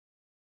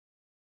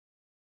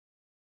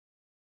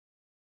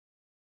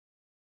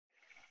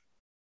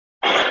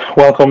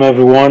Welcome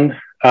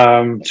everyone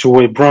to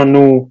a brand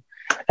new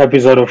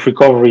episode of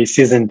Recovery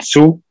Season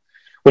 2,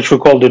 which we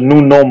call the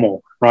new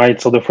normal,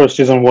 right? So the first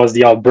season was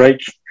the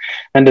outbreak,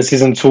 and the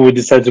season 2, we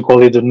decided to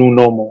call it the new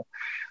normal.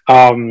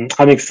 I'm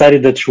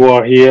excited that you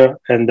are here,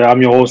 and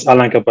I'm your host,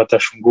 Alain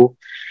Kapatashungu.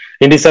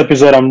 In this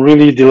episode, I'm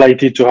really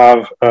delighted to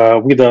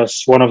have with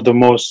us one of the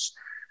most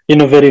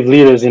innovative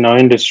leaders in our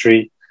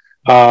industry,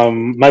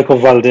 Michael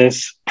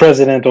Valdes,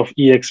 president of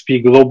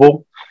EXP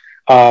Global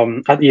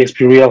at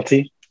EXP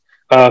Realty.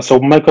 So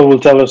Michael will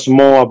tell us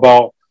more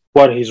about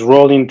what his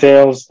role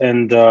entails.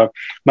 And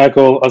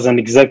Michael, as an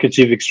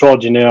executive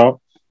extraordinaire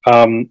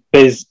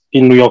based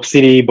in New York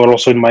City, but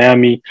also in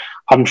Miami,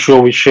 I'm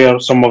sure we share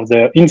some of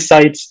the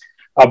insights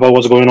about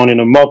what's going on in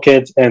the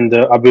market. And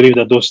I believe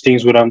that those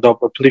things will end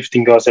up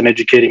uplifting us and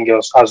educating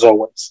us as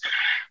always.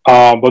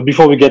 But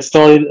before we get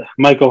started,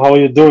 Michael, how are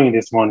you doing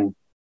this morning?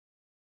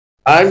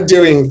 I'm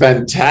doing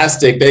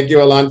fantastic. Thank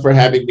you, Alain, for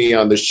having me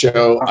on the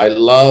show. I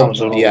love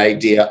the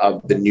idea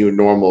of the new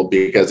normal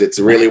because it's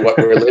really what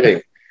we're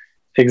living.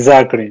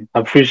 Exactly. I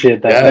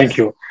appreciate that. Yes. Thank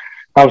you.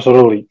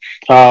 Absolutely.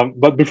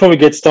 But before we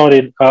get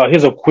started,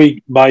 here's a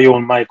quick bio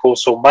on Michael.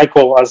 So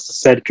Michael, as I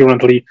said,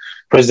 currently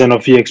president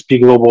of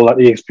EXP Global at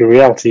EXP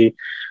Realty.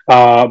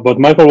 But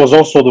Michael was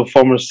also the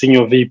former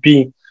senior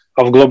VP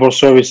of Global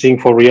Servicing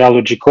for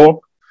Realogy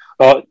Corp.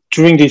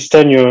 During this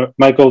tenure,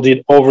 Michael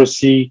did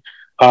oversee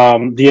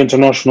the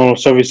international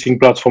servicing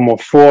platform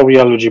of 4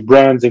 Realogy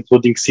brands,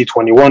 including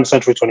C21,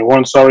 Century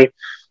 21,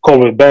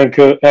 Coldwell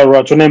Banker,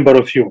 Era, to name but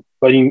a few,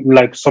 but in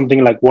like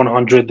something like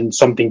 100 and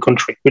something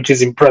country, which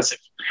is impressive.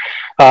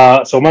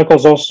 So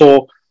Michael's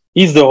also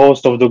is the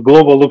host of the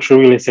Global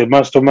Luxury Real Estate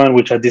Mastermind,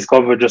 which I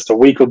discovered just a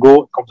week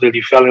ago,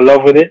 completely fell in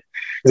love with it.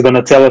 He's going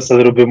to tell us a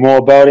little bit more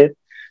about it.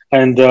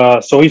 And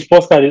so his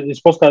podcast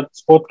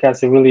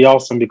is really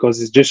awesome because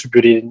it's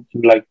distributed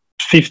in like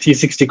 50,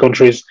 60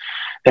 countries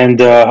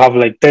and have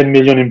like 10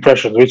 million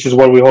impressions, which is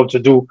what we hope to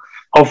do,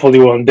 hopefully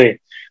one day.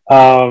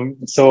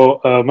 So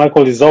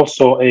Michael is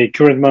also a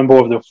current member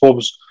of the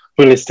Forbes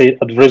Real Estate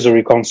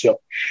Advisory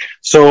Council.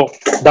 So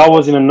that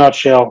was in a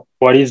nutshell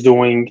what he's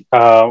doing,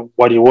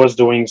 what he was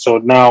doing. So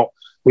now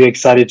we're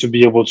excited to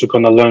be able to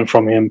kind of learn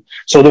from him.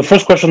 So the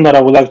first question that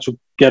I would like to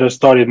get us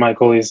started,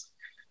 Michael, is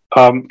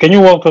can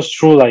you walk us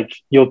through like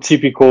your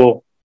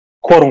typical,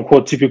 quote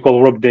unquote, typical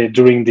work day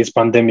during this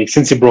pandemic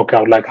since it broke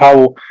out? Like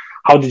how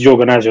did you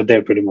organize your day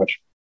pretty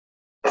much?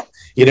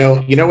 You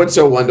know what's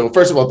so wonderful?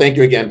 First of all, thank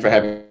you again for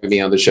having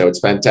me on the show. It's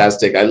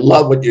fantastic. I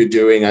love what you're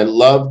doing. I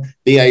love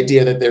the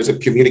idea that there's a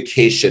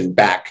communication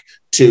back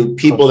to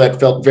people that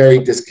felt very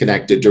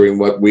disconnected during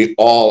what we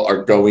all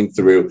are going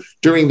through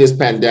during this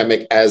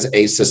pandemic as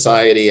a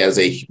society, as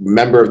a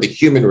member of the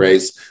human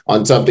race,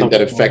 on something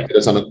that affected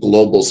us on a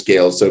global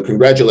scale. So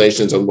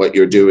congratulations on what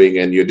you're doing.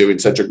 And you're doing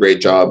such a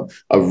great job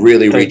of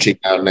really reaching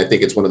out. And I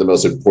think it's one of the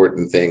most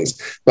important things.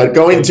 But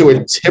going to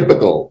a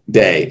typical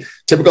days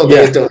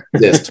don't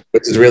exist,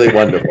 which is really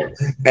wonderful.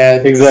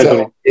 And exactly.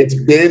 So it's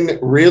been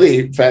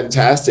really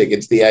fantastic.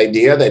 It's the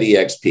idea that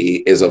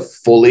EXP is a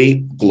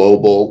fully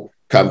global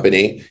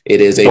company. It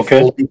is a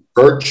fully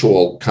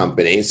virtual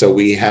company. So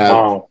we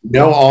have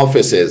no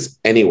offices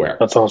anywhere.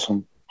 That's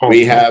awesome.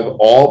 We have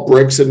all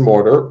bricks and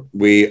mortar.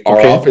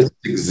 Our offices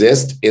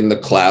exist in the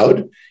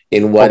cloud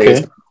in what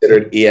is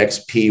considered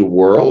EXP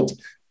world.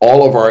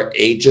 All of our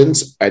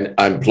agents and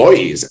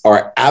employees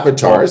are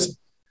avatars.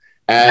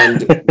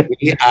 And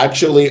we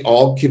actually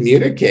all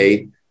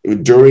communicate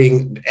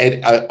during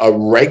a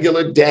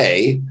regular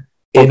day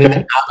in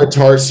an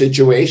avatar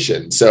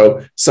situation.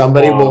 So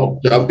somebody will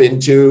jump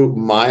into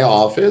my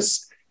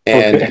office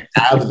and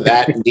have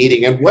that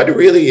meeting. And what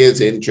really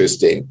is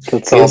interesting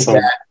is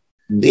awesome.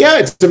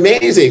 it's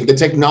amazing. The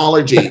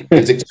technology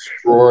is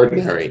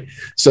extraordinary.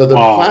 So the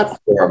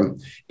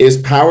platform is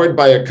powered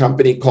by a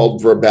company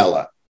called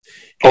Virbela.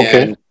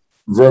 And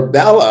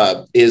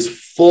Virbela is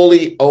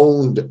fully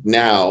owned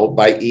now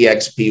by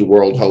EXP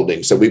World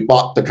Holdings. So we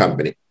bought the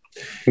company.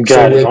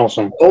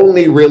 Awesome.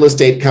 Only real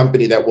estate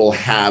company that will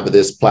have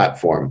this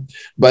platform.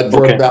 But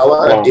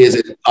Virbela is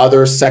in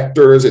other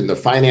sectors, in the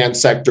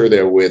finance sector.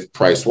 They're with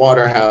Price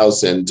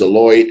Waterhouse and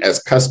Deloitte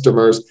as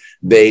customers.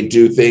 They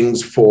do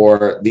things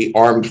for the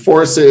armed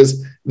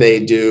forces.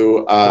 They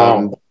do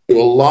a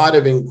lot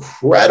of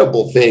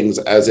incredible things,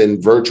 as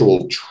in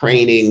virtual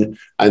training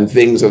and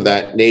things of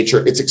that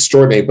nature. It's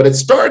extraordinary. But it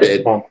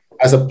started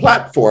as a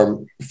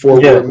platform for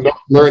remote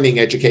learning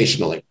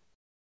educationally.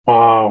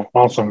 Wow,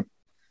 awesome.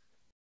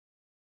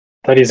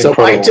 That is so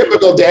incredible. My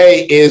typical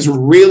day is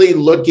really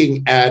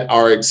looking at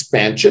our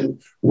expansion.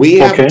 We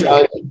have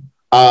done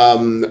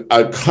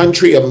a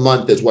country a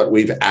month is what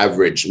we've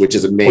averaged, which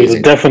is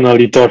amazing. We'll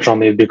definitely touch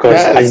on it because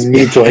I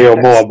need to hear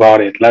more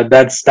about it. Like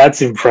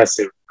that's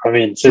impressive. I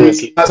mean,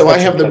 seriously. So I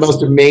have the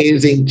most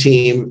amazing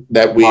team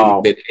that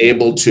we've been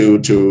able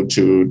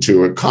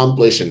to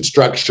accomplish and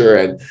structure,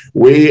 and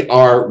we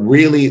are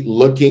really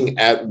looking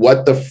at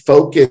what the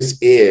focus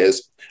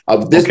is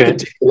of this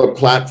particular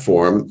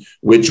platform,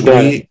 which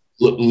we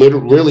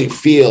really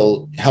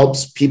feel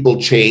helps people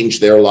change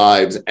their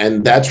lives.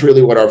 And that's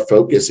really what our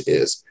focus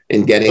is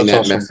in getting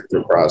that message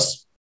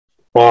across.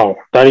 Wow,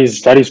 that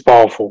is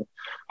powerful.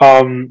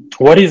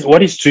 What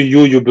is to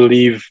you, you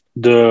believe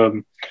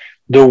the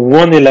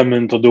one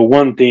element or the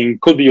one thing,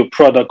 could be a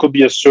product, could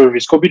be a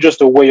service, could be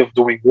just a way of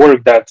doing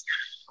work that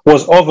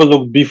was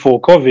overlooked before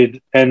COVID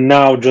and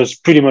now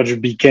just pretty much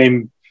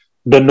became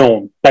the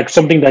norm, like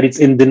something that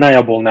it's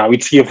undeniable now.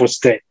 It's here for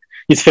stay.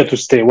 It's here to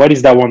stay. What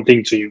is that one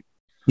thing to you?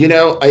 You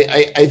know,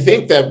 I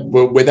think that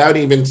without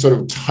even sort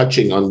of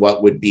touching on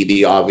what would be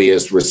the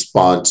obvious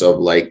response of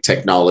like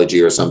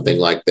technology or something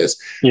like this,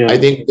 I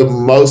think the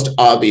most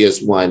obvious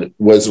one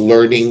was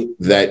learning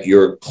that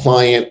your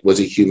client was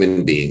a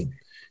human being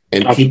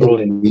and people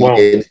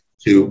needed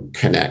to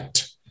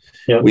connect.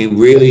 We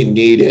really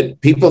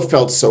needed, people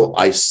felt so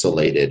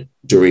isolated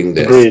during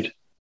this. Agreed.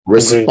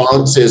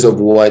 Responses of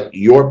what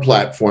your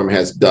platform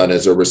has done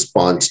as a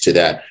response to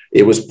that.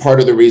 It was part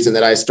of the reason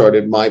that I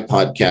started my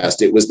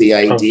podcast. It was the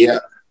idea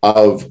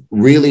of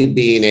really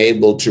being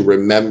able to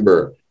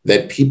remember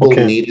that people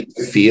needed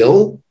to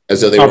feel as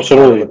though they were part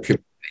of a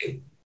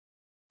community.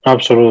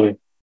 Absolutely.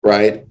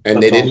 Right.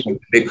 And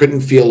they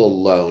couldn't feel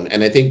alone.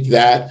 And I think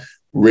that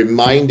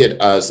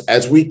reminded us,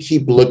 as we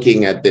keep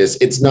looking at this,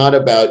 it's not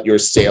about your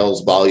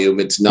sales volume.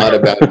 It's not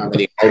about how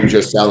many homes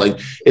you're selling.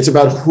 It's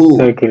about who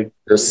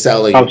you're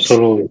selling.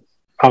 Absolutely.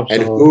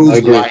 And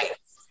whose life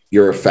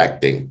you're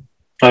affecting.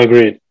 I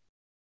agree.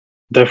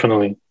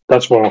 Definitely.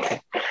 That's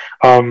wonderful.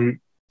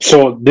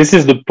 So this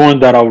is the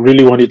point that I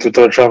really wanted to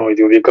touch on with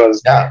you,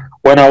 because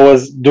when I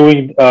was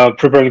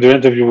preparing the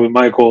interview with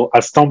Michael,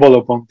 I stumbled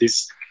upon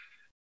this.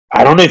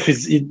 I don't know if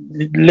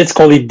let's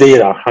call it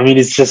data. I mean,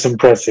 it's just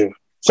impressive.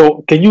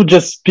 So can you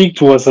just speak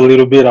to us a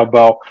little bit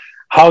about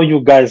how you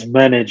guys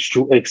manage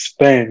to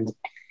expand?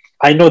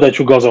 I know that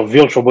you guys are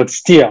virtual, but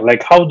still,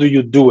 like, how do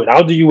you do it?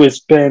 How do you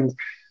expand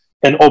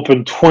and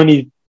open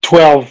 12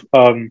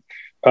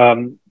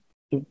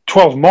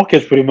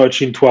 markets pretty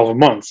much in 12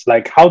 months?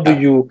 Like, how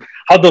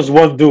does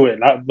one do it?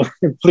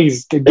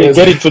 Please get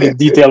into the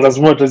details as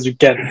much as you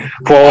can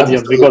for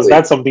audience, because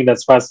that's something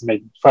that's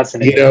fascinating.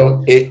 You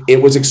know,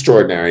 it was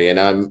extraordinary, and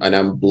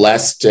I'm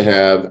blessed to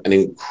have an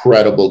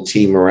incredible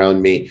team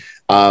around me.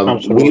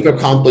 We've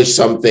accomplished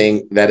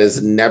something that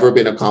has never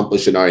been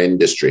accomplished in our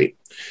industry.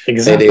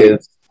 Exactly.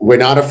 We're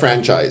not a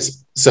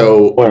franchise,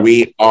 so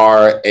we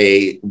are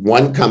a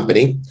one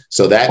company.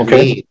 So that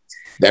means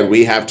that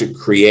we have to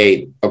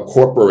create a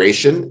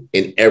corporation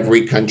in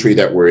every country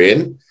that we're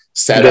in,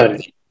 set up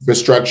the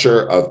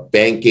infrastructure of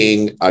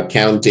banking,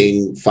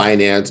 accounting,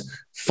 finance,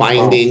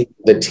 finding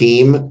the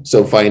team.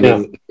 So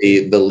finding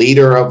the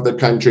leader of the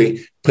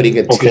country, putting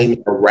a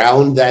team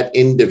around that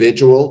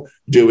individual,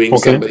 doing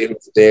somebody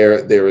with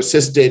their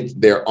assistant,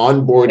 their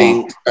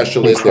onboarding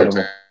specialist,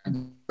 their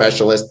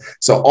specialist.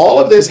 So all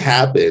of this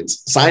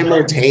happens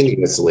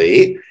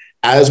simultaneously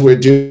as we're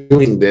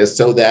doing this,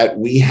 so that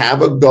we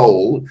have a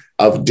goal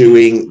of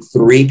doing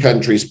 3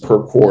 countries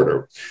per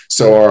quarter.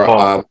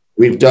 So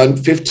we've done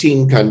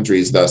 15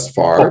 countries thus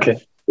far.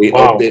 We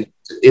opened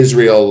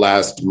Israel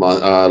last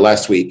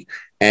week,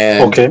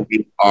 and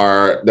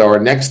our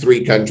next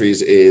 3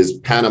 countries is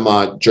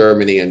Panama,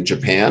 Germany, and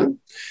Japan.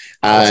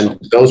 And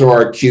those are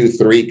our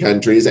Q3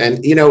 countries.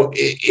 And, you know,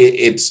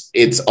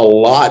 it's a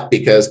lot,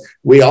 because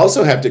we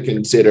also have to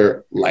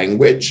consider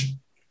language.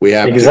 We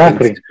have to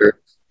consider,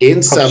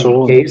 in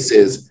some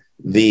cases,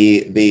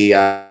 the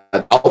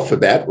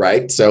alphabet,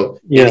 right? So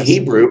in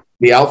Hebrew,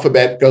 the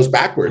alphabet goes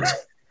backwards.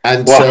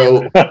 And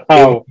so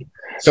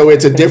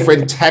it's a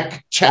different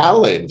tech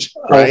challenge,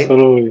 right?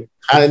 Absolutely.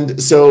 And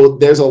so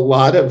there's a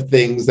lot of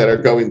things that are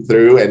going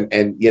through,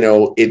 and you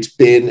know, it's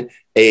been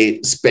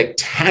a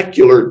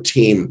spectacular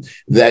team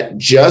that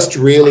just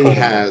really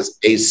has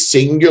a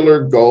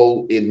singular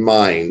goal in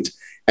mind.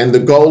 And the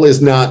goal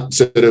is not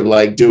sort of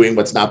like doing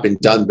what's not been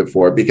done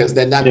before, because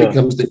then that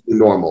becomes the new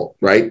normal,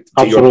 right?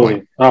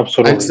 Absolutely.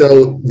 Absolutely. And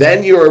so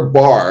then your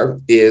bar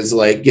is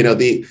like, you know,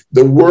 the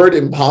word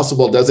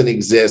impossible doesn't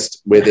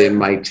exist within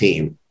my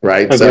team,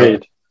 right?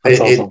 Agreed.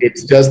 So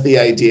it's just the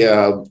idea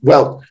of,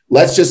 well,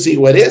 let's just see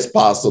what is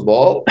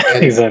possible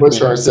and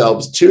push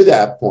ourselves to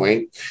that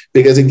point.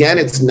 Because again,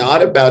 it's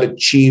not about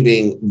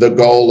achieving the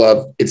goal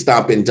of it's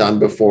not been done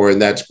before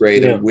and that's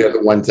great and we're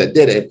the ones that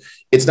did it.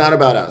 It's not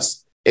about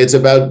us. It's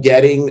about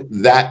getting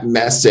that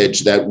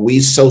message that we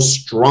so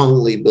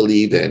strongly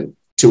believe in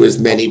to as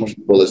many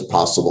people as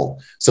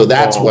possible. So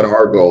that's what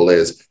our goal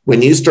is.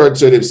 When you start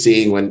sort of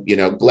seeing, when, you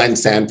know, Glenn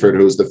Sanford,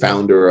 who's the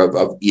founder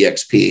of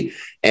EXP,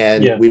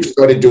 and we've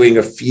started doing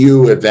a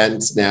few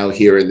events now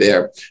here and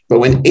there, but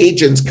when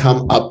agents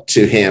come up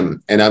to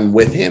him and I'm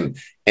with him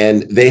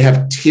and they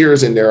have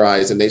tears in their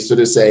eyes and they sort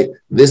of say,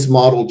 this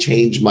model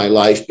changed my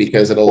life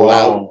because it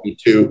allowed me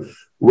to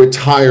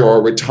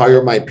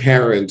retire my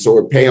parents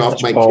or pay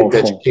off my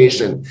kids'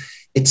 education.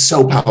 It's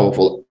so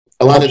powerful.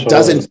 Alana,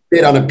 doesn't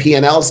fit on a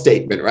P&L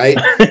statement, right?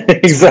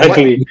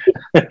 Exactly.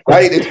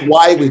 Right? It's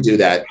why we do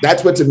that.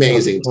 That's what's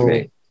amazing to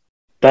me.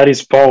 That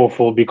is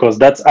powerful, because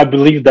I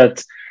believe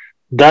that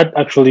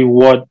actually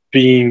what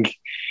being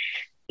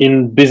in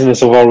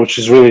business overall, which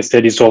is real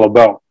estate, is all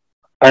about.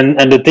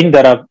 And the thing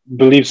that I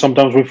believe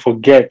sometimes we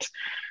forget,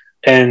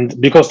 and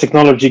because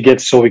technology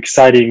gets so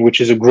exciting, which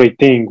is a great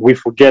thing, we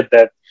forget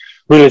that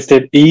real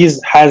estate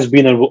has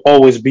been, and will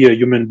always be a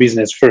human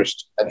business first.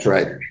 That's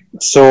right.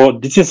 So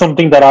this is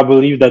something that I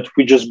believe that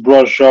we just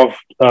brush off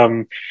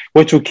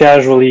way too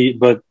casually.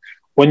 But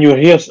when you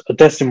hear a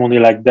testimony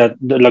like that,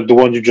 like the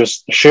one you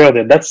just shared,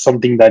 that's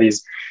something that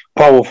is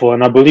powerful.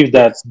 And I believe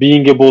that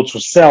being able to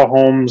sell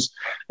homes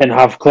and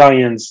have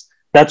clients,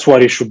 that's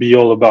what it should be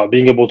all about,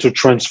 being able to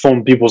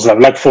transform people's life,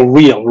 like for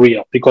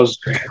real. Because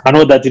I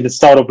know that in the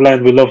startup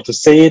land, we love to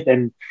say it.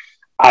 And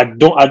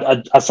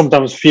I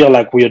sometimes feel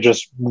like we are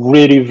just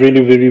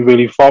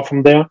really far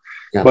from there.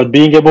 Yeah. But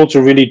being able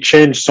to really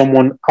change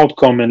someone's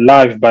outcome in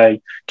life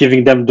by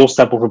giving them those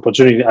type of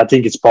opportunity, I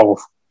think it's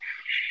powerful.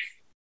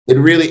 It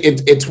really,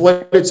 it's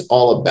what it's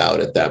all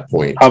about at that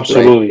point.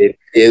 Absolutely.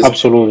 Right?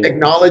 Absolutely.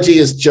 Technology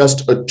is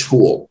just a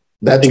tool.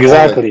 That's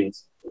exactly.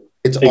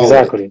 It's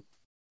exactly.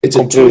 It's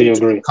completely a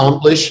tool agree. To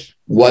accomplish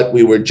what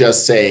we were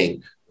just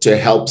saying, to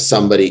help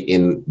somebody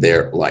in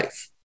their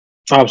life.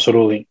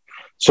 Absolutely.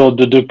 So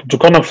to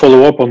kind of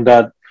follow up on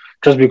that,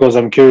 just because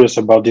I'm curious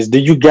about this,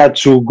 did you get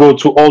to go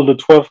to all the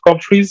 12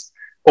 countries,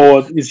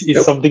 or is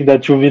it something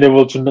that you've been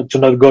able to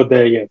not go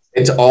there yet?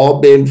 It's all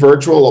been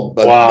virtual,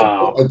 but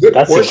wow, a good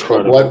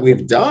portion of what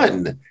we've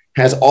done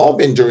has all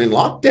been during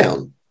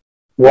lockdown.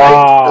 Wow,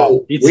 right?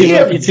 So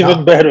it's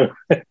even better.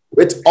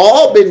 It's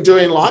all been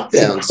during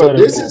lockdown. So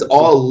this has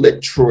all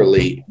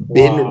literally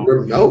been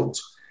remote.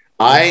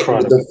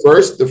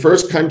 The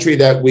first country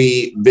that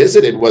we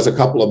visited was a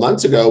couple of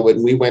months ago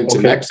when we went to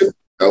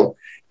Mexico.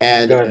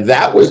 And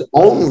that was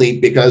only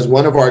because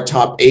one of our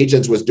top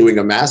agents was doing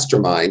a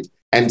mastermind,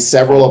 and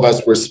several of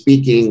us were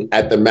speaking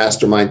at the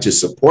mastermind to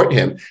support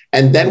him.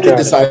 And then we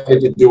decided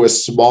to do a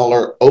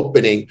smaller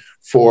opening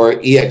for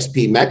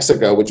EXP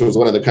Mexico, which was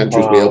one of the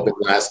countries we opened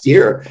last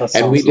year.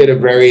 And we did a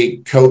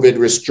very COVID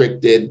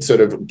restricted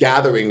sort of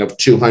gathering of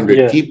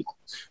 200 people.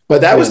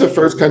 But that was the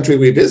first country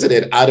we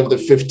visited out of the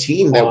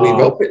 15 that we've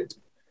opened.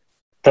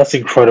 That's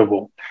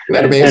incredible. Isn't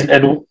that amazing?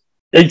 And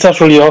it's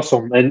actually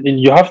awesome. And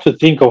you have to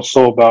think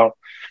also about,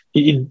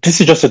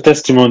 this is just a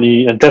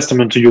testimony and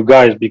testament to you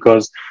guys,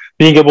 because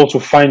being able to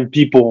find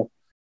people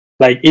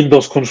like in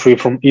those countries,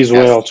 from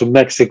Israel to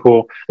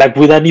Mexico, like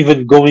without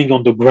even going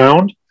on the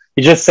ground,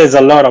 it just says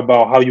a lot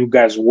about how you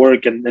guys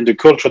work and the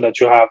culture that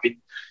you have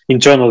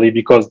internally,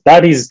 because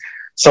that is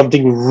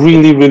something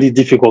really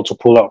difficult to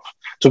pull off.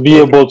 To be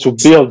able to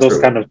build those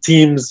kind of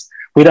teams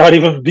without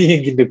even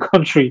being in the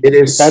country. It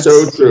is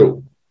so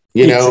true.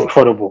 It's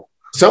incredible.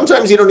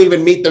 Sometimes you don't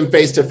even meet them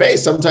face to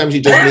face. Sometimes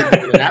you just meet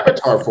them in an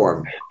avatar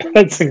form.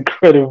 That's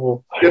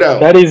incredible.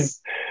 That is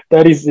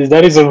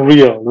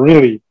unreal,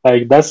 really.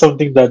 Like, that's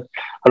something that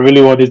I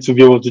really wanted to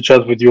be able to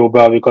chat with you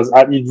about, because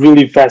it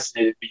really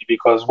fascinated me.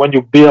 Because when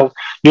you build,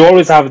 you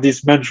always have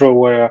this mantra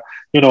where,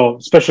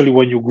 especially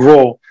when you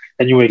grow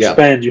and you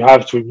expand, you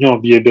have to,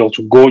 be able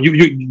to go.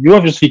 You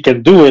obviously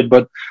can do it,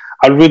 but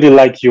I really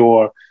like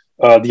your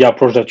the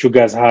approach that you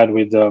guys had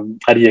with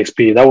at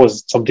EXP. That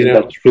was something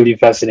that's really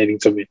fascinating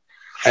to me.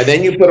 And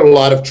then you put a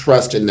lot of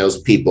trust in those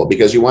people,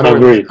 because you want to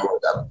empower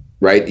them,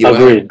 right? You want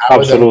to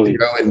empower them to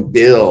go and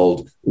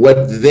build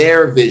what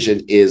their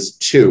vision is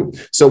too.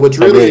 So what's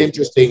really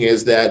interesting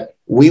is that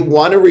we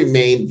want to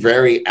remain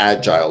very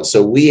agile.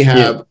 So we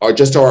have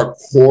our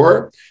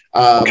core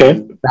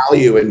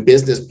value and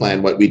business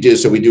plan, what we do.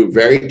 So we do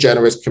very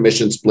generous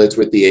commission splits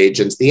with the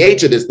agents. The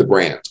agent is the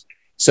brand.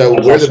 So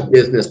we're the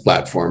business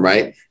platform,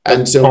 right?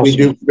 And so we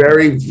do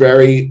very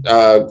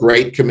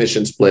great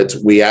commission splits.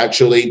 We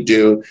actually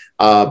do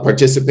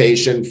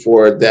participation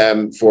for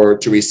them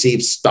to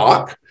receive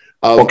stock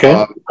of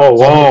a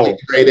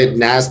traded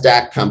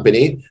NASDAQ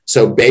company.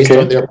 So based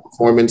on their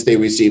performance, they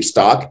receive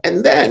stock.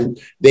 And then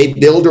they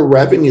build a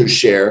revenue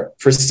share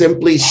for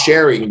simply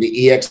sharing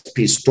the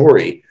EXP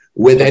story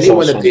with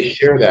anyone that they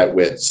share that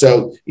with.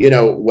 So,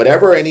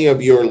 whatever any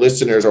of your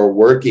listeners are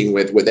working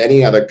with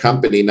any other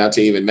company, not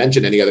to even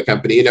mention any other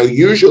company,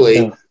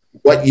 usually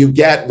what you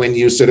get when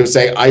you sort of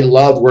say, I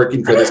love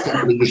working for this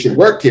company, you should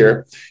work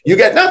here, you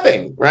get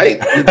nothing, right?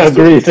 You just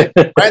Agreed.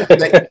 Friend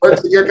that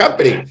works in your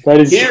company. That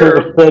is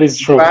true. That is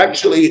true. You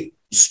actually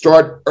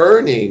start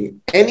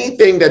earning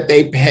anything that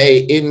they pay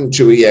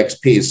into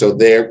EXP. So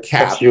they're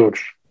capped. That's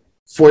huge.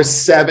 For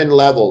 7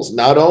 levels,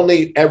 not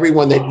only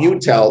everyone that you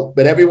tell,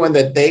 but everyone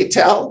that they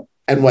tell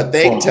and what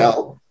they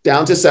tell,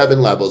 down to 7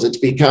 levels. It's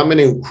become an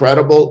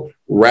incredible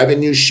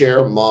revenue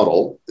share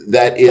model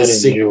that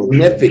is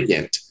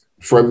significant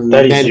for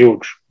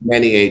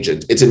many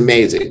agents. It's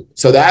amazing.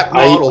 So that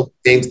model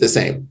remains the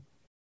same.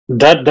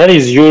 That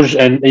is huge,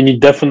 and it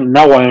definitely,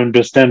 now I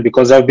understand,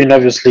 because I've been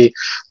obviously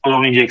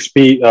following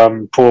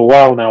EXP for a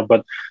while now,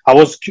 but I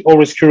was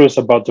always curious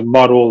about the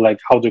model, like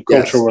how the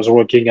culture was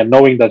working, and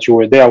knowing that you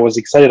were there, I was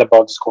excited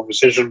about this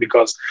conversation,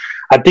 because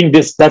I think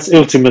that's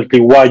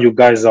ultimately why you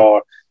guys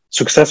are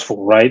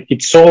successful, right?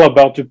 It's all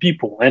about the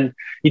people, and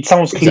it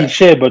sounds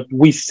cliche, but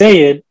we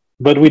say it,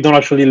 but we don't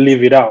actually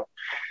live it out.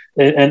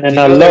 And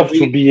I love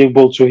to be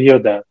able to hear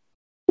that.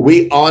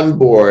 We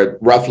onboard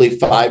roughly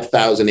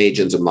 5,000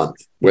 agents a month.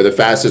 We're the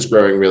fastest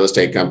growing real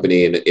estate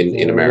company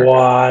in America.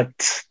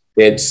 What?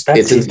 It's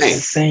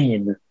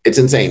insane. It's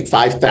insane.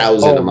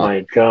 5,000 a month. Oh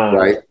my God.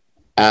 Right.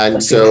 And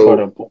that's so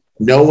incredible.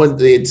 no one,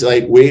 it's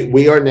like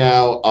we are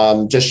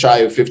now just shy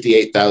of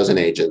 58,000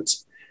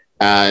 agents.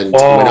 And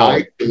when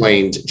I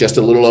joined just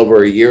a little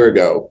over a year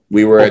ago,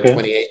 we were at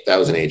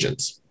 28,000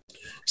 agents.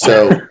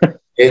 So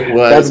it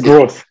was that's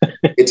growth.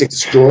 It's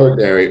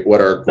extraordinary what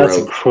our growth. That's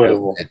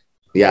incredible.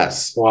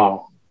 Yes.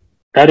 Wow.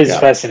 That is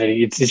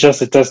fascinating. It's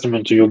just a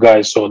testament to you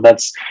guys. So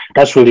that's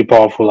really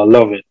powerful. I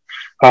love it.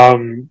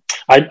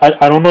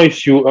 I don't know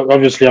if you,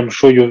 obviously I'm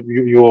sure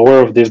you're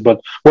aware of this, but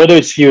whether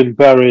it's here in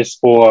Paris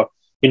or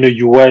in the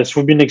US,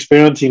 we've been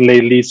experiencing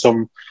lately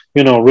some,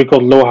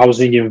 record low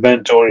housing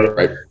inventory.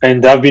 Right.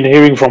 And I've been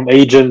hearing from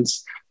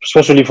agents,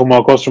 especially from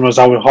our customers,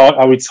 how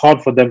it's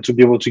hard for them to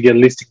be able to get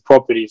listing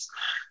properties.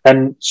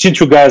 And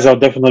since you guys are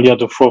definitely at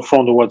the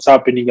forefront of what's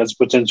happening as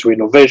pertains to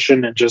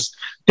innovation and just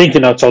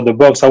thinking outside the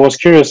box, I was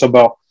curious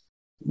about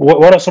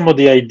what are some of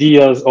the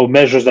ideas or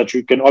measures that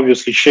you can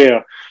obviously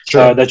share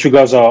that you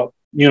guys are,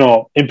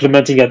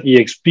 implementing at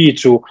EXP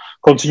to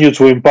continue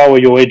to empower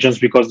your agents,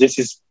 because this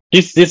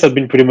has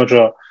been pretty much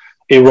a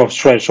rough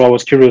stretch. So I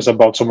was curious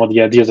about some of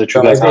the ideas that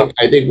you guys have.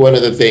 I think one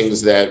of the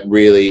things that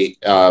really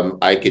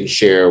I can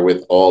share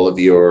with all of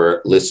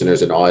your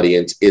listeners and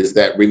audience is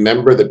that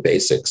remember the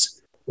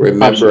basics.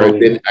 Remember,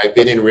 I've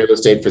been in real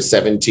estate for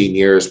 17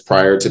 years.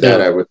 Prior to that,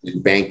 I was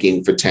in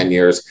banking for 10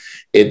 years.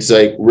 It's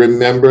like,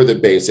 remember the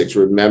basics.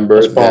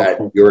 Remember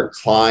that your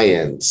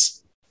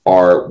clients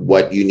are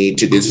what you need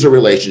to do. This is a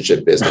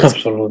relationship business.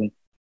 Absolutely.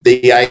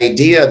 The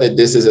idea that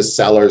this is a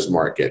seller's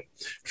market,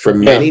 for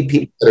many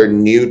people that are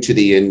new to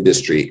the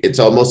industry, it's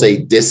almost a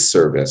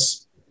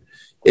disservice.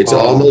 It's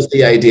almost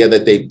the idea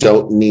that they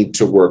don't need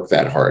to work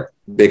that hard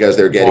because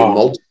they're getting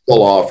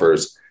multiple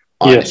offers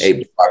on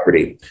a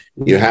property.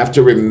 You have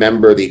to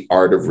remember the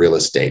art of real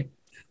estate.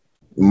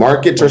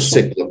 Markets are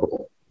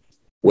cyclical.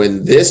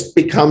 When this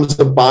becomes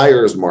a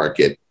buyer's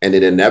market, and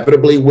it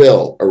inevitably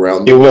will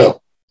around the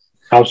world,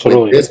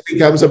 when this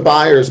becomes a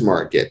buyer's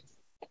market,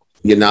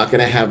 you're not going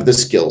to have the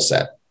skill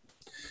set.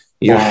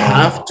 You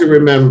have to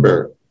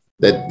remember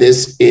that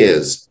this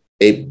is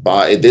a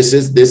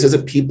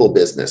people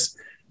business.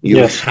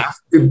 You have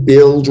to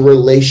build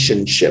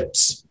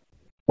relationships.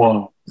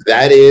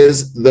 That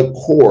is the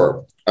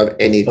core of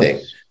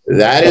anything.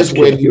 That is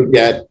when you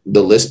get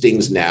the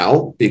listings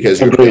now,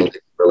 because you're building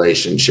a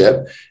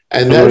relationship.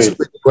 And that's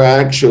when you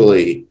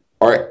actually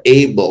are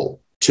able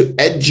to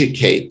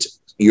educate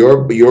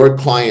your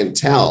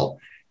clientele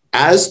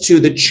as to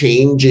the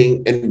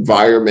changing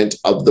environment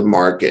of the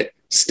market.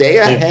 Stay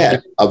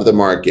ahead of the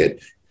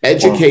market.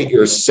 Educate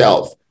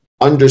yourself.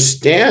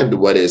 Understand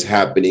what is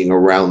happening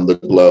around the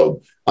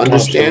globe.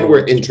 Understand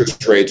where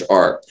interest rates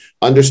are.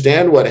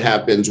 Understand what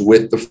happens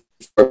with the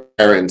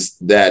forbearance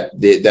that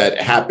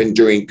happened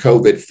during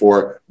COVID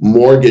for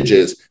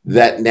mortgages,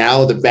 that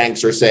now the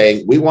banks are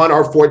saying, we want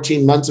our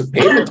 14 months of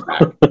payments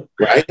back,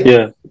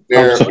 right?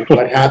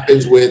 What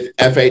happens with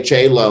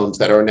FHA loans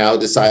that are now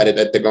decided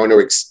that they're going to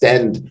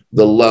extend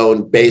the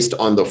loan based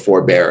on the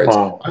forbearance.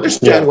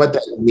 Understand what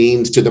that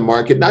means to the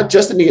market, not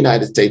just in the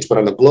United States, but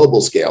on a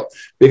global scale,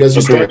 because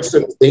you start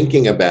sort of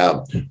thinking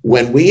about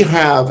when we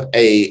have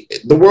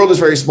the world is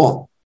very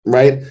small,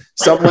 right?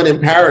 Someone in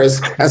Paris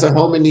has a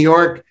home in New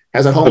York,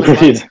 has a home in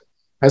London,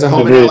 has a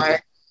home in LA,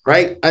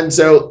 right? And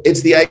so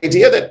it's the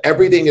idea that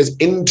everything is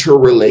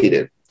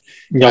interrelated.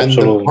 And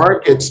the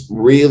markets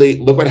really,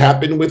 look what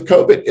happened with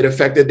COVID. It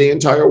affected the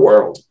entire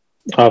world.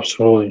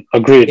 Absolutely.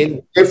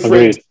 Agreed.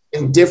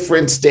 In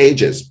different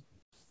stages.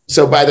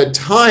 So by the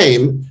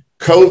time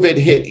COVID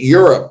hit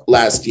Europe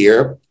last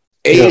year,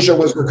 Asia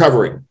was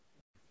recovering.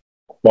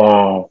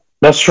 Wow.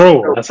 That's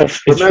true. That's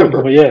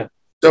remember, true.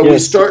 So we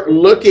start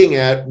looking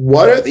at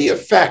what are the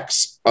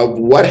effects of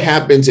what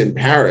happens in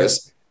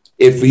Paris.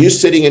 If you're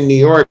sitting in New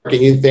York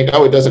and you think,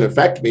 oh, it doesn't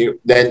affect me,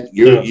 then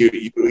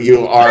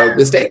you are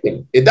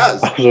mistaken. It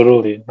does.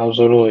 Absolutely.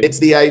 It's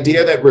the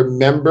idea that,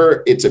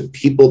 remember, it's a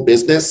people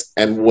business.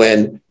 And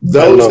when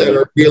those that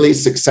are really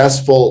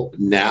successful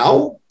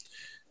now,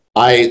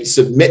 I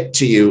submit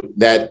to you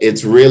that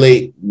it's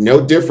really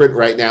no different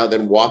right now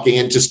than walking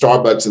into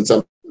Starbucks and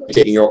somebody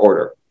taking your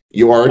order.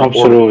 You are an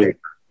order taker.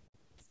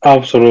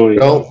 Absolutely. You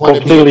don't want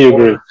completely to be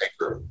an order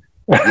taker.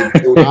 You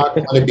do not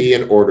want to be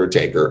an order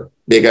taker.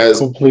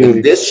 Because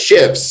when this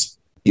shifts,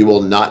 you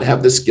will not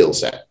have the skill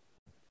set.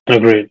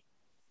 Agreed.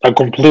 I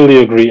completely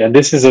agree. And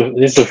this is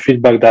a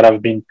feedback that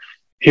I've been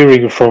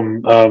hearing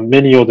from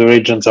many other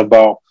agents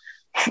about.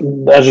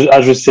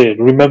 As you said,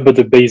 remember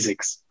the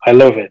basics. I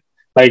love it.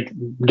 Like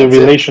the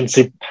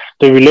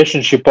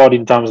relationship part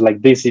in times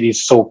like this, it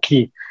is so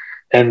key.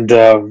 And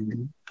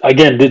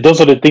again,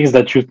 those are the things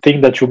that you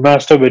think that you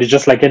master, but it's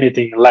just like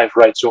anything in life,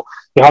 right? So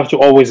you have to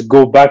always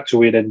go back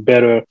to it and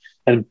better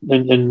and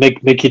make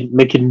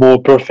it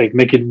more perfect,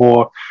 make it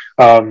more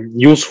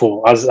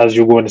useful as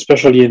you go, and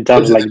especially in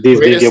times like this,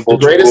 being able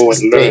to go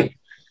and learn.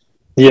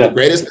 The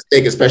greatest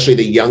mistake, especially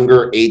the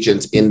younger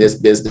agents in this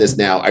business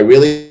now, I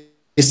really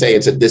say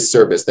it's a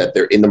disservice that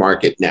they're in the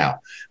market now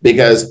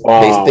because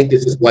they think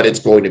this is what it's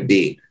going to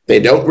be. They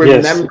don't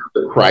remember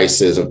the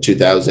crisis of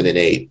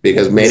 2008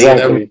 because many of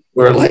them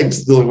were like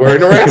still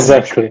weren't around.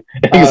 Exactly.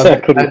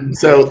 And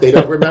so they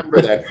don't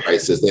remember that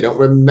crisis. They don't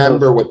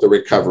remember what the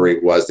recovery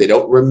was. They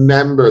don't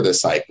remember the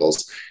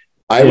cycles.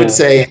 I would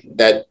say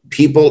that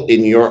people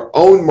in your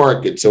own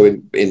market, so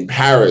in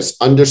Paris,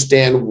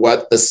 understand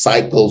what the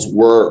cycles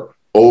were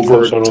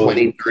over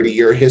 20,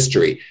 30-year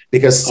history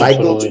because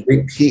cycles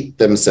repeat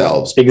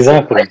themselves.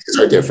 Exactly. Prices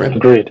are different.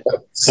 Agreed.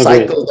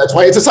 Cycles, that's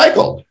why it's a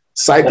cycle.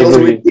 Cycles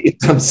repeat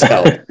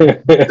themselves.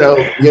 So,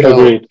 you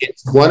know,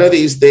 it's one of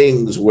these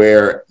things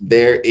where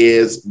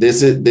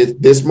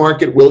this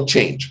market will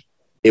change.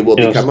 It will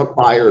become a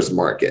buyer's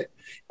market.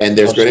 And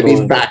there's going to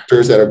be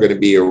factors that are going to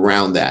be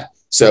around that.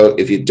 So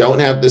if you don't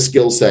have the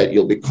skill set,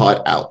 you'll be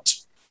caught out.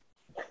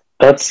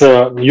 That's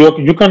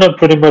you kind of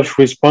pretty much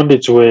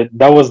responded to it.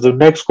 That was the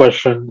next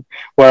question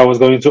where I was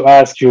going to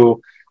ask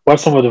you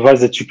what's some advice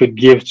that you could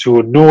give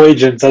to new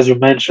agents, as you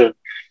mentioned,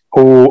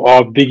 who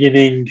are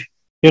beginning,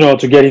 you know,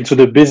 to get into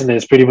the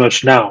business pretty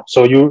much now.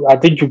 So I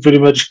think you pretty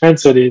much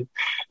answered it,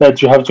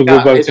 that you have to go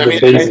back to the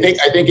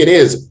basics. I think it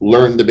is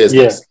learn the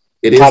business.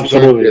 It is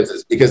learn the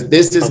business because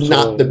this is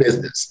not the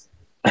business.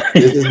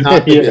 This is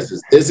not the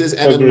business. This is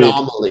an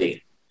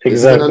anomaly. This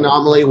is an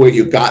anomaly where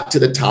you got to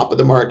the top of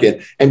the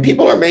market and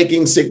people are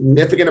making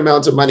significant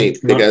amounts of money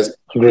because,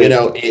 you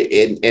know,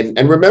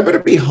 and remember to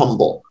be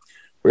humble.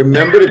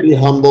 Remember to be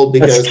humble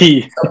because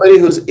somebody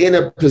who's in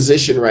a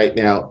position right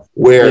now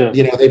where,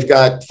 you know, they've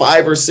got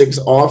 5 or 6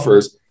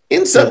 offers.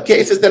 In some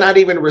cases, they're not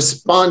even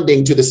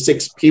responding to the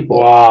 6 people.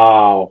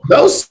 Wow.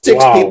 Those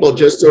 6 people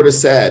just sort of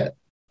said,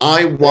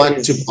 I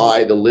want to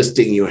buy the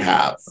listing you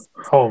have.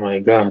 Oh my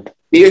God.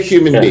 Be a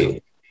human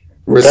being.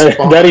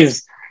 Respond. That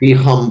is, be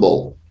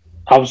humble.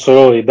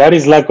 Absolutely. That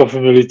is lack of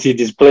humility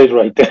displayed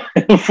right there.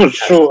 For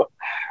sure.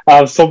 I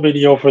have so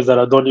many offers that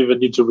I don't even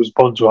need to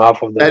respond to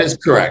half of them. That is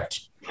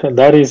correct.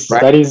 That is,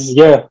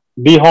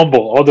 be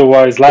humble.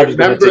 Otherwise, life is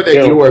going to take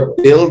care of you. Remember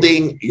that you are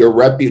building your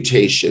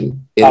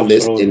reputation in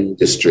this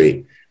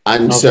industry.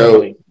 And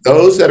so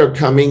those that are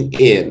coming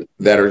in,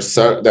 that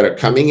are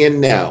coming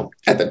in now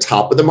at the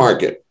top of the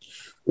market,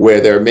 where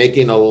they're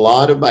making a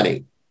lot of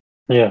money,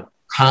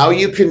 how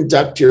you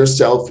conduct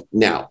yourself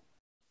now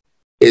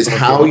is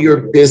how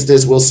your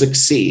business will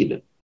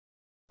succeed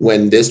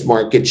when this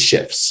market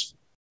shifts.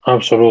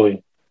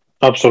 Absolutely.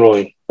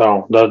 Absolutely.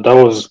 No, that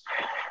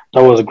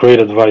was great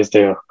advice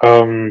there.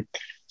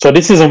 So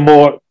this is a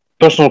more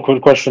personal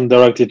question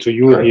directed to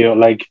you here.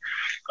 Like,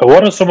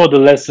 what are some of the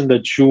lessons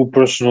that you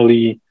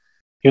personally,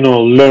 you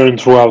know,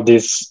 learned throughout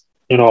this,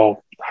 you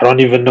know, I don't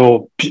even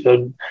know, we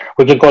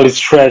can call it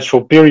stretch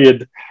or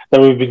period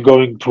that we've been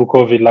going through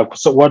COVID. Like,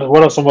 so what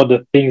are some of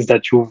the things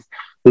that you've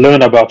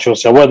learned about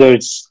yourself, whether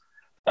it's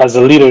as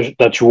a leader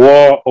that you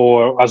are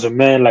or as a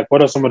man? Like,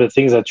 what are some of the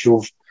things that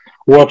you've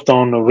worked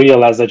on or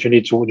realized that you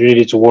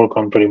needed to work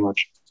on pretty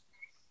much?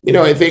 You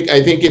know, I think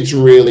it's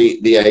really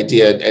the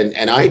idea,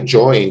 and I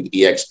joined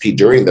EXP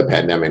during the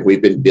pandemic.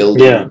 We've been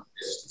building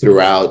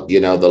throughout, you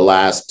know, the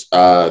last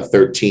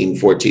 13,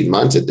 14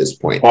 months at this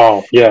point.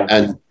 Wow, yeah.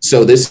 And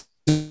so this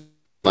is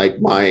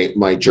like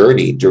my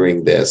journey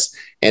during this.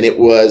 And it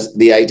was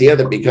the idea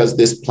that because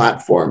this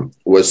platform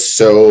was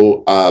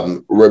so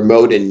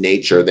remote in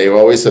nature, they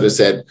always sort of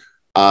said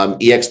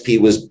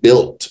EXP was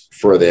built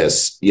for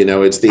this. You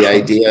know, it's the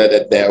idea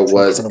that there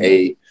was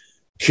a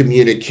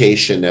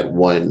communication that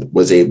one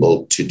was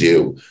able to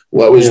do.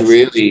 What was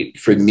really,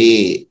 for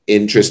me,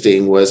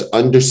 interesting was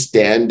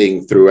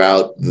understanding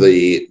throughout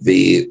the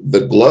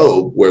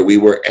globe where we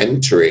were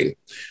entering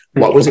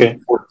what was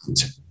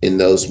important in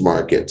those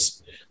markets.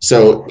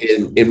 So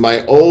in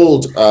my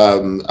old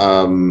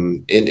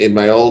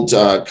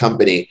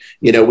company,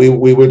 you know,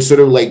 we were sort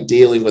of like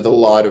dealing with a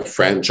lot of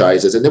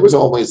franchises, and there was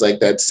always like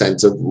that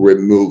sense of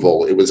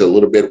removal. It was a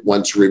little bit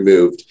once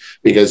removed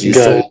because you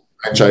sold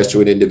franchise to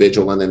an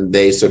individual and then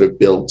they sort of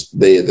built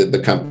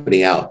the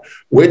company out.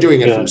 We're doing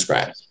it from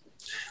scratch.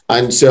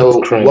 And so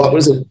what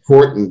was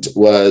important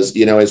was,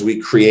 you know, as we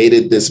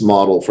created this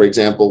model, for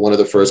example, one of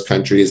the first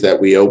countries that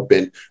we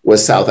opened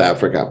was South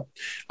Africa.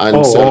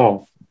 And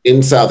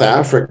in South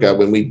Africa,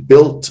 when we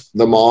built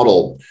the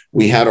model,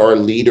 we had our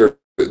leader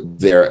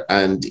there,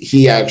 and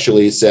he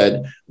actually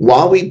said,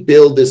 while we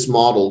build this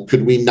model,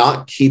 could we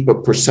not keep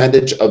a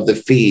percentage of the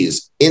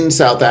fees in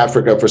South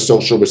Africa for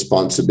social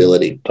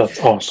responsibility? That's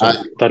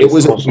awesome. It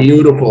was awesome. A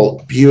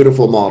beautiful,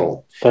 beautiful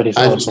model. That is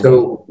and awesome.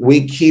 So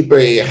we keep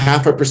a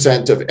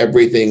 0.5% of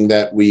everything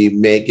that we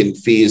make in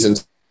fees in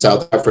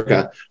South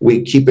Africa.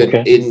 We keep it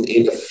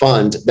in a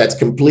fund that's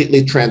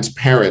completely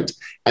transparent.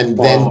 And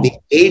then the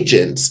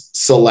agents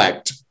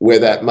select where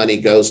that money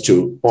goes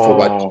to for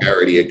what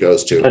charity it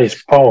goes to. That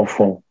is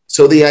powerful.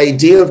 So the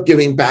idea of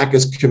giving back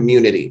as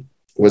community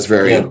was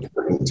very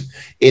important.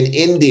 In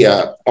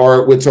India,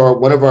 which are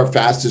one of our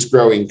fastest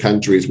growing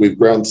countries, we've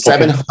grown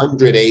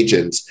 700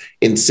 agents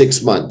in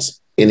 6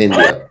 months in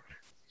India.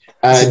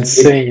 It's And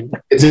insane.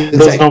 it's Those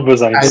insane.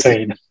 numbers are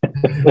insane.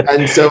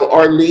 And so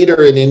our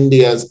leader in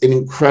India is an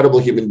incredible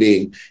human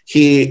being.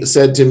 He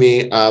said to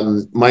me,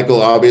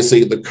 Michael,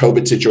 obviously the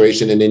COVID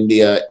situation in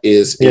India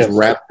is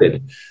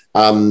rapid.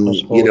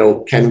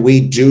 Can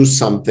we do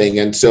something?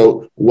 And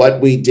so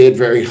what we did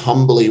very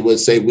humbly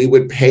was say we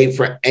would pay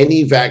for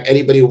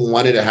anybody who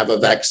wanted to have a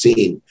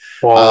vaccine.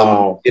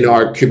 Wow. In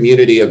our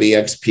community of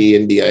EXP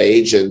India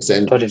agents.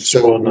 And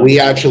so we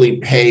actually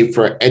pay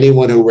for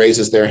anyone who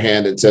raises their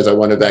hand and says, I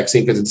want a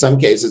vaccine, because in some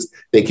cases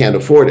they can't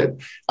afford it.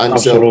 And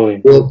so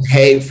we'll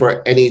pay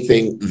for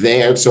anything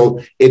there.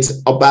 So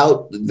it's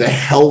about the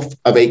health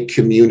of a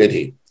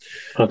community.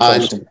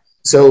 Awesome.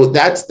 So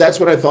that's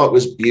what I thought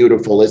was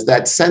beautiful, is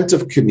that sense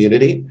of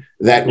community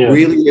that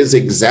really is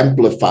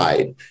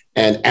exemplified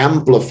and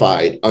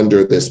amplified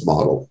under this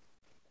model.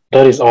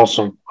 That is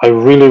awesome. I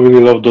really,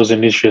 really love those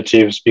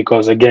initiatives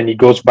because, again, it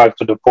goes back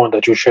to the point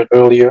that you shared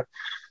earlier,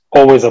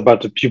 always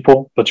about the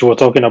people, but you were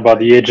talking about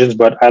the agents.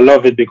 But I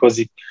love it because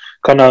it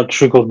kind of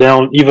trickled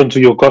down even to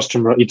your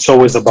customer. It's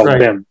always about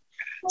them.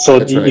 So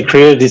it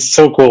created this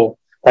circle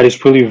that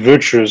is really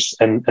virtuous,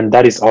 and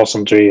that is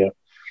awesome to hear.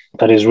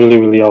 That is really,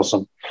 really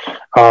awesome.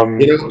 One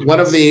thing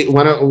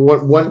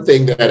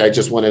that I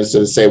just wanted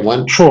to say,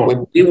 when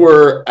we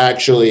were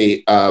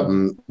actually,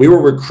 we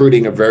were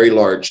recruiting a very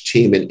large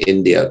team in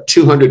India,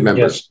 200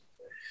 members.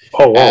 Yes.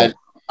 Oh, wow. And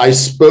I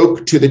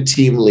spoke to the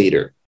team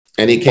leader,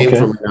 and he came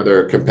from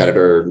another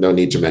competitor, no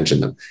need to mention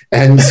them.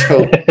 And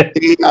so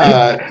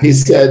he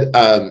said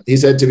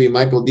to me,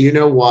 Michael, do you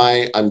know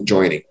why I'm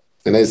joining?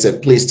 And I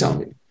said, please tell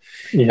me.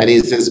 Yeah. And he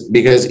says,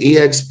 because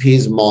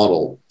EXP's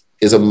model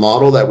is a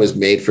model that was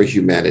made for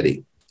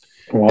humanity.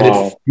 Wow. And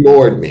it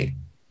floored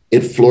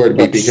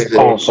me. Because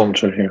awesome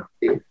to hear.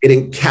 It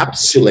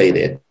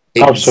encapsulated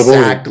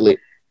exactly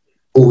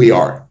who we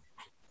are.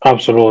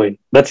 Absolutely.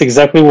 That's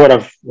exactly what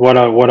I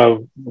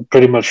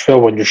pretty much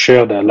felt when you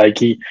share that. Like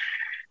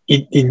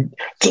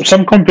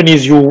some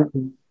companies,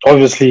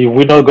 obviously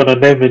we're not gonna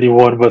name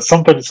anyone, but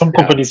some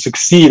companies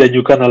succeed and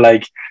you kind of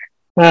like,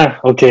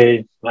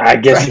 okay, I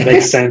guess it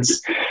makes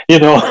sense,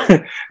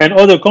 and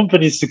other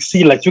companies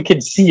succeed, like you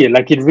can see it,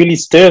 like it really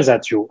stares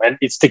at you. And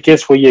it's the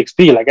case for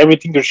EXP, like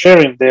everything you're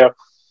sharing there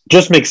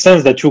just makes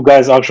sense that you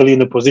guys are actually in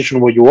the position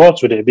where you are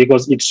today,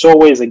 because it's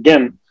always,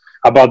 again,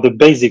 about the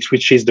basics,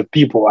 which is the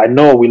people. I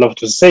know we love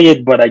to say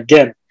it, but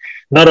again,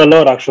 not a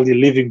lot actually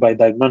living by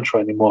that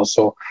mantra anymore.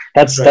 So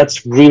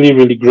that's really,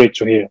 really great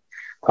to hear.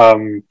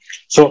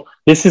 So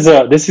this is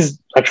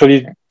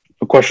actually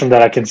a question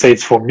that I can say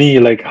it's for me.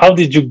 Like, how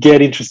did you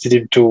get interested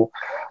into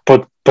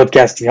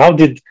podcasting? How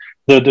did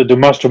the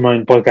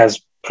Mastermind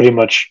podcast pretty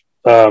much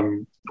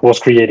was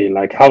created?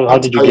 Like, how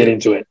did you get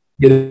into it?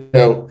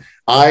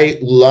 I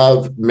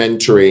love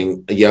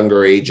mentoring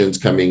younger agents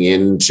coming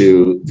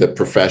into the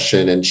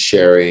profession and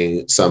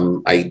sharing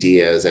some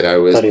ideas. And I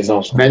was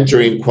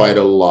mentoring quite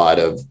a lot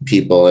of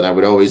people, and I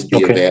would always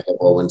be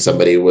available when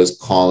somebody was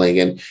calling.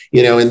 And,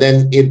 and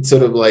then it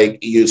sort of like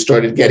you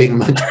started getting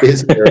much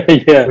busier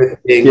with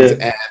things.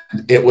 And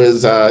it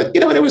was, and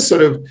it was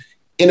sort of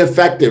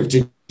ineffective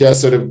to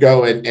just sort of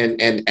go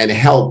and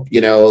help,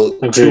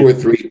 2 or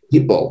 3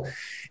 people.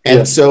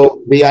 And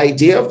so the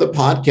idea of the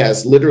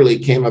podcast literally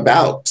came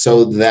about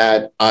so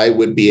that I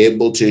would be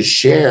able to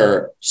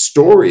share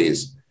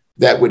stories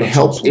that would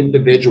help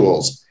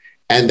individuals.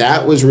 And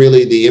that was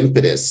really the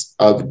impetus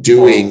of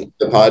doing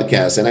the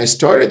podcast. And I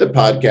started the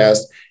podcast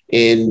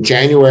in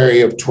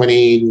January of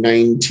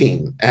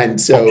 2019. And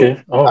so,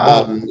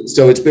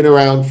 so it's been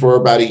around for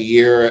about 1.5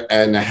 years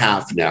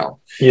now.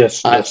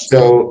 Yes.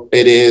 So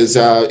it is.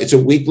 It's a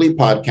weekly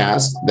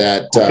podcast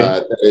that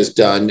is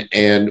done,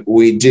 and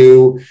we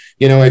do.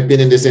 I've been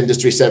in this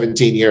industry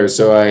 17 years,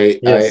 so I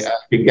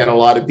can get a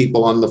lot of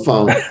people on the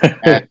phone,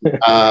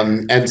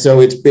 and so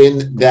it's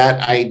been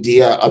that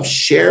idea of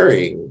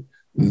sharing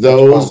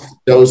those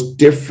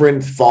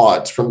different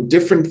thoughts from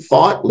different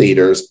thought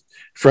leaders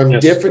from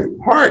different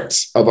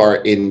parts of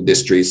our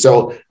industry.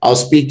 So I'll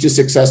speak to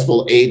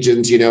successful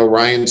agents.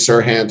 Ryan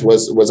Serhant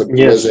was a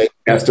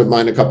guest of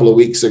mine a couple of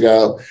weeks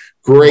ago.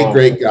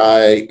 Great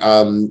guy.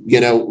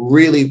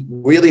 Really,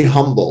 really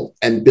humble,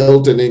 and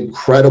built an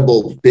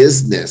incredible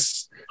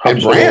business and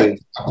brand,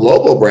 a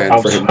global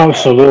brand for him.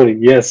 Absolutely,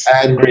 yes.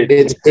 And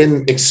it's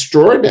been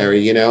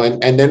extraordinary,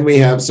 and then we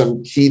have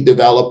some key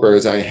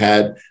developers. I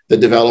had the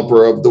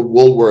developer of the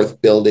Woolworth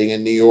building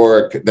in New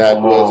York.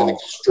 That was an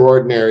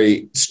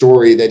extraordinary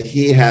story that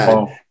he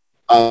had.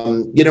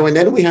 And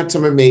then we had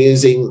some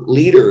amazing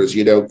leaders,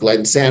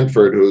 Glenn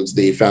Sanford, who's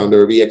the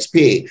founder of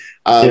EXP,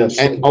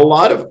 and a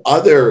lot of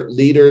other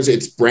leaders.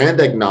 It's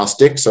brand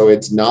agnostic, so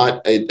it's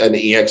not an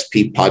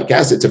EXP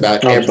podcast. It's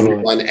about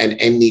everyone and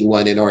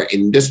anyone in our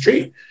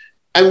industry.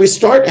 And we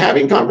start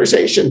having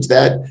conversations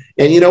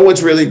and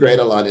what's really great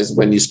a lot is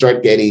when you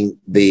start getting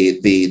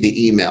the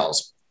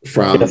emails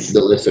from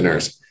the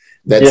listeners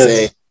that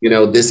say,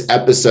 this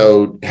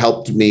episode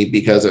helped me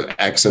because of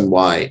X and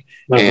Y.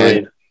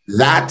 And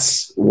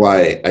that's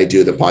why I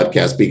do the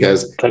podcast,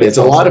 because it's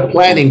a lot of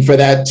planning for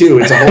that too.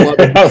 It's a whole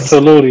other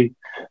Absolutely.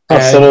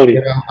 And Absolutely.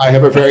 I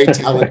have a very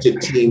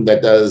talented team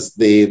that does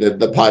the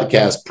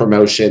podcast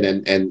promotion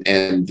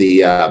and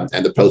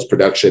the post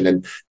production,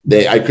 and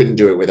I couldn't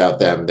do it without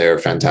them. They're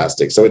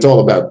fantastic. So it's all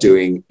about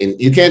doing.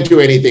 You can't do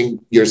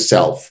anything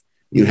yourself.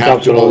 You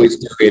have to always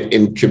do it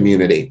in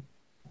community.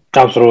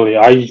 Absolutely.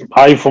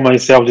 I for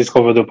myself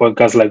discovered the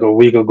podcast like a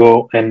week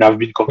ago, and I've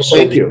been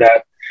consuming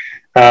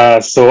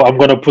that. So I'm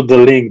gonna put the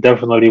link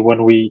definitely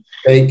when we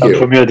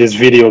premiere this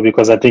video,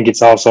 because I think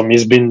it's awesome.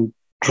 It's been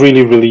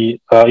really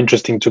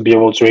interesting to be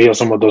able to hear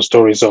some of those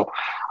stories. So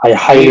I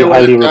highly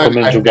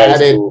recommend you guys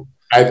to.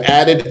 I've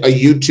added a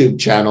YouTube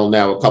channel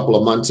now a couple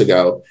of months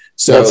ago,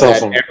 so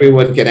that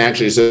everyone can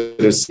actually sort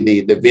of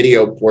see the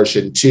video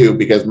portion too,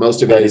 because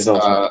most of it is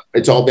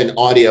it's all been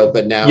audio,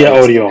 but now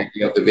audio,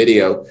 the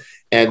video.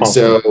 And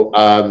so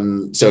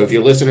if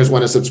your listeners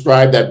want to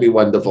subscribe, that'd be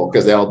wonderful,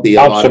 because there'll be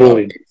a lot of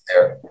things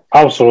there.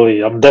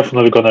 Absolutely, I'm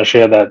definitely gonna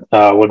share that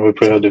when we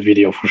premiere the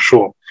video for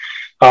sure.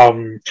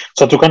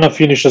 So to kind of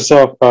finish us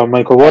off,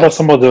 Michael, what are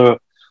some of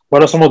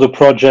the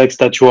projects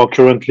that you are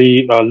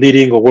currently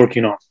leading or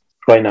working on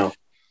right now?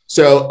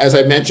 So as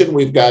I mentioned,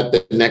 we've got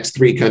the next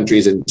 3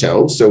 countries in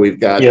tow. So we've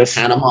got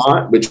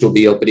Panama, which will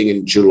be opening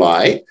in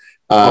July.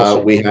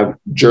 We have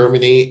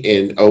Germany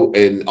in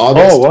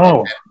August. Oh,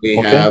 wow. We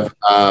have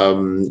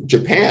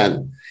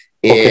Japan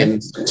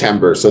in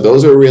September. So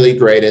those are really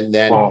great. And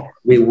then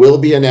we will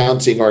be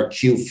announcing our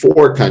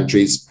Q4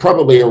 countries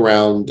probably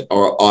around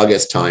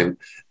August time.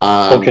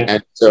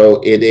 And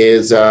so it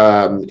is,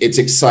 it's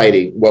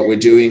exciting. What we're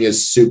doing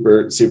is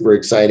super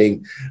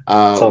exciting.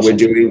 We're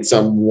doing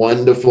some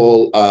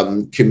wonderful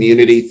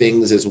community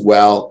things as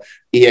well.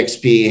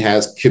 EXP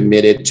has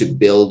committed to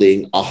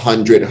building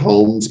 100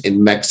 homes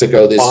in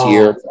Mexico this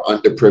year for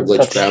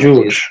underprivileged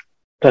families. Huge.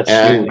 That's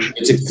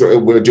huge.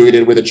 We're doing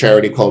it with a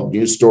charity called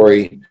New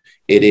Story.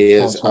 It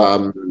is,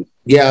 so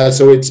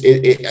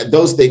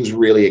those things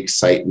really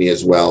excite me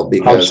as well,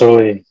 because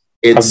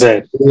it's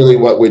really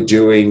what we're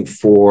doing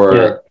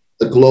for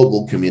the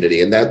global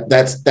community. And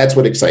that's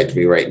what excites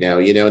me right now.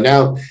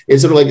 Now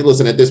it's sort of like,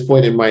 listen, at this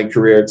point in my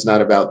career, it's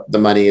not about the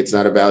money. It's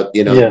not about,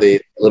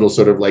 the little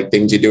sort of like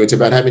things you do. It's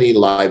about how many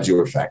lives you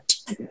affect.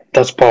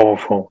 That's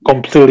powerful.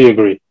 Completely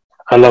agree.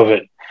 I love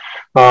it.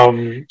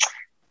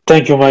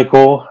 Thank you,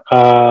 Michael.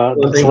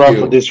 That's wrap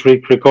for this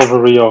week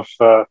recovery of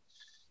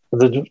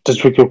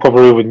this week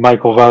recovery with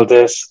Michael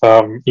Valdes,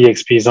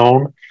 EXP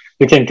Zone.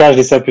 You can catch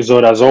this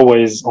episode as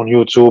always on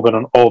YouTube and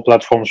on all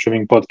platforms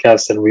streaming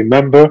podcasts. And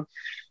remember,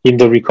 in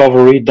the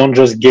recovery, don't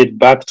just get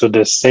back to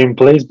the same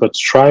place, but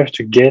strive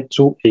to get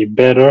to a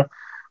better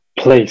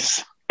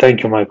place.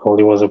 Thank you, Michael.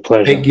 It was a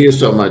pleasure. Thank you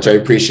so much. I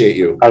appreciate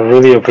you. I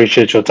really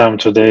appreciate your time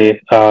today.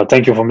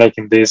 Thank you for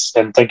making this,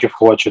 and thank you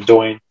for what you're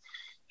doing.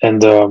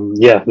 And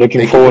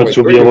looking forward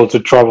to be able to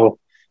travel.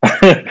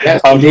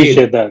 Yes, I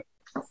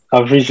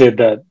appreciate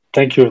that.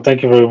 Thank you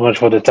very much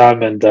for the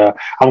time. And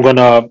I'm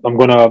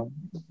gonna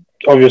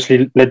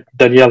obviously let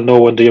Danielle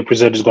know when the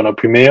episode is gonna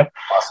premiere.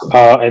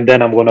 Awesome. And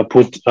then I'm gonna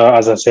put,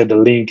 as I said, the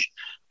link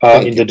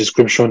in the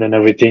description and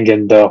everything.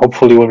 And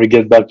hopefully, when we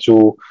get back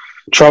to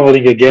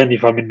traveling again,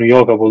 if I'm in New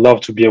York, I would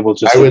love to be able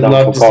to sit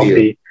down for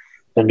coffee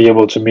and be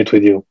able to meet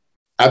with you.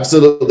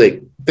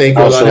 Absolutely. Thank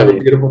you. Have a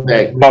beautiful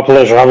day. My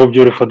pleasure. Have a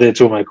beautiful day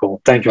too,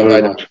 Michael. Thank you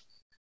very much.